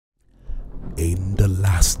In the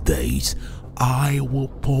last days, I will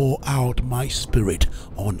pour out my spirit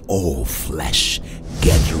on all flesh.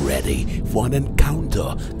 Get ready for an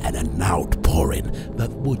encounter and an outpouring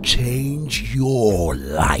that will change your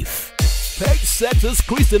life. Pacesetters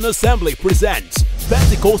Christian Assembly presents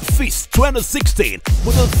Pentecost Feast 2016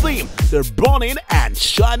 with the theme, The Burning and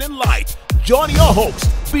Shining Light. Join your host,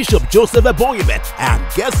 Bishop Joseph Ebhohimen,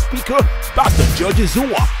 and guest speaker, Pastor George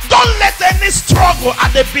Izunwa. Don't let any struggle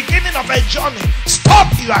at the beginning of a journey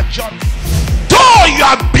stop your journey. Though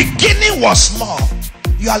your beginning was small,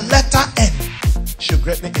 your latter end should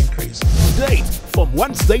greatly increase. Date from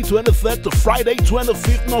Wednesday 23rd to Friday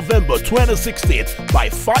 25th November 2016 by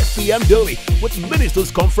 5 p.m. daily, with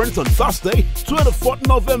Ministers Conference on Thursday 24th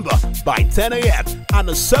November by 10 a.m. and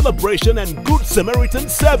a celebration and Good Samaritan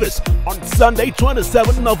service on Sunday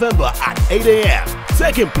 27th November at 8 a.m.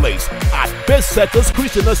 taking place at Pacesetters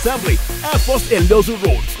Christian Assembly, Air Force Elozu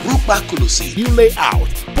Road, Rupa Kulusi, New Layout,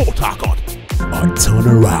 Port Harcourt. A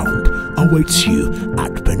turnaround awaits you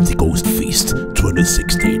at Pentecost Feast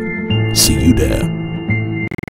 2016. See you there.